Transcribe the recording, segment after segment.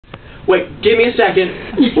Wait, give me a second.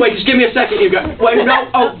 Wait, just give me a second, you guys. Wait,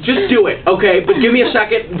 no, oh, just do it, okay? But give me a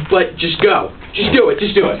second, but just go. Just do it,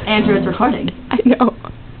 just do it. Andrew, it's recording. I know.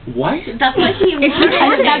 What? That's what he wanted.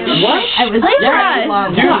 What? I was like,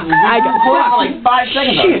 Dude, I got Hold on for like 5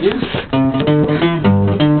 seconds. Shit.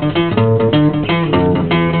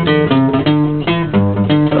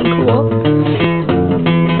 So cool.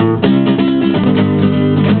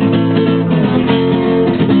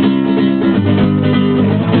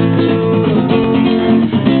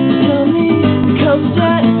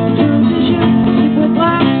 Cosette, television, sleep with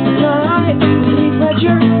last night. Heath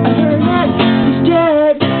Ledger, I heard that he's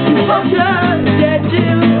dead. You fucked up, dead dude.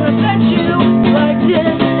 I bet you liked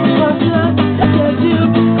it. Fucked up, dead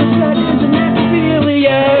dude. Cosette is a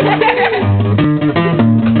necrophiliac.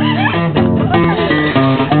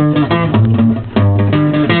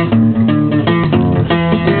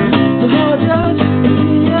 So how does it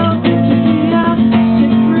feel to be out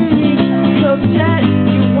sick free? Cosette,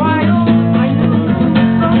 you're wild.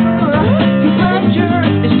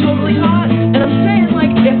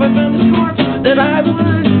 If I found his corpse, then I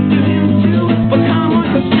would do him too. But come on,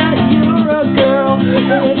 Cosette, you're a girl.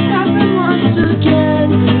 And it's happened once again.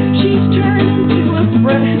 She's turned into a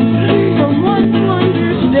friend, someone who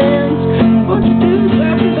understands what to do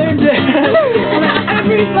after they're dead. When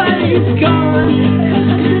everybody's gone, 'cause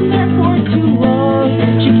I've been there for too long.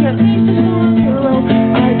 She can't face this on her own.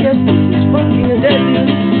 I guess this is fucking a dead dude.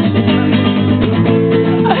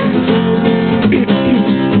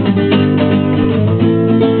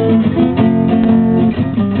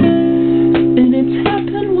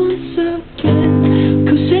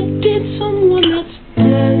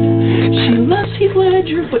 Heath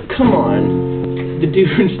Ledger, but come on, the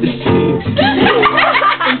dude's deceased.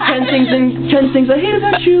 And 10 things I hate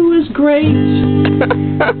about you was great.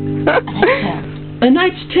 A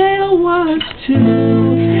Knight's Tale was too.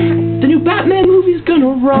 The new Batman movie's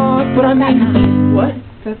gonna rock, but I mean, what?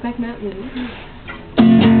 Brokeback Mountain.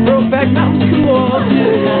 Brokeback Mountain's cool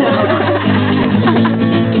too.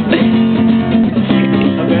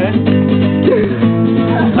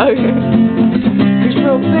 Okay. Here's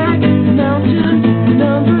Brokeback Mountain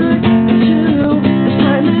number 2. This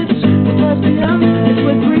time it's with lesbian. It's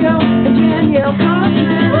with Rio and Danielle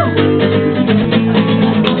Cosette.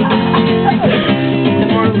 And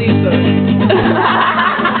Marlisa.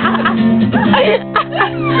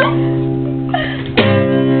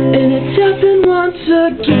 And it's happened once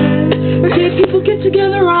again. Okay, people get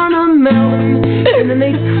together on a mountain and then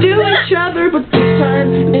they do each other, but this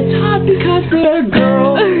time it's hot because they're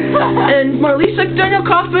girls. And Marlisa, Daniel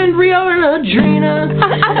Kaufman, Rio, and Adrena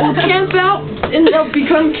will camp out and they'll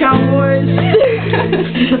become cowboys.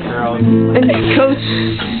 And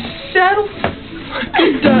Cosette,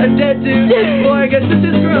 dead dude. Boy, I guess this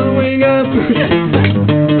is growing up.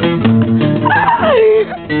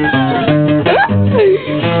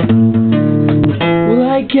 Well,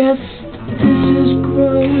 I guess this is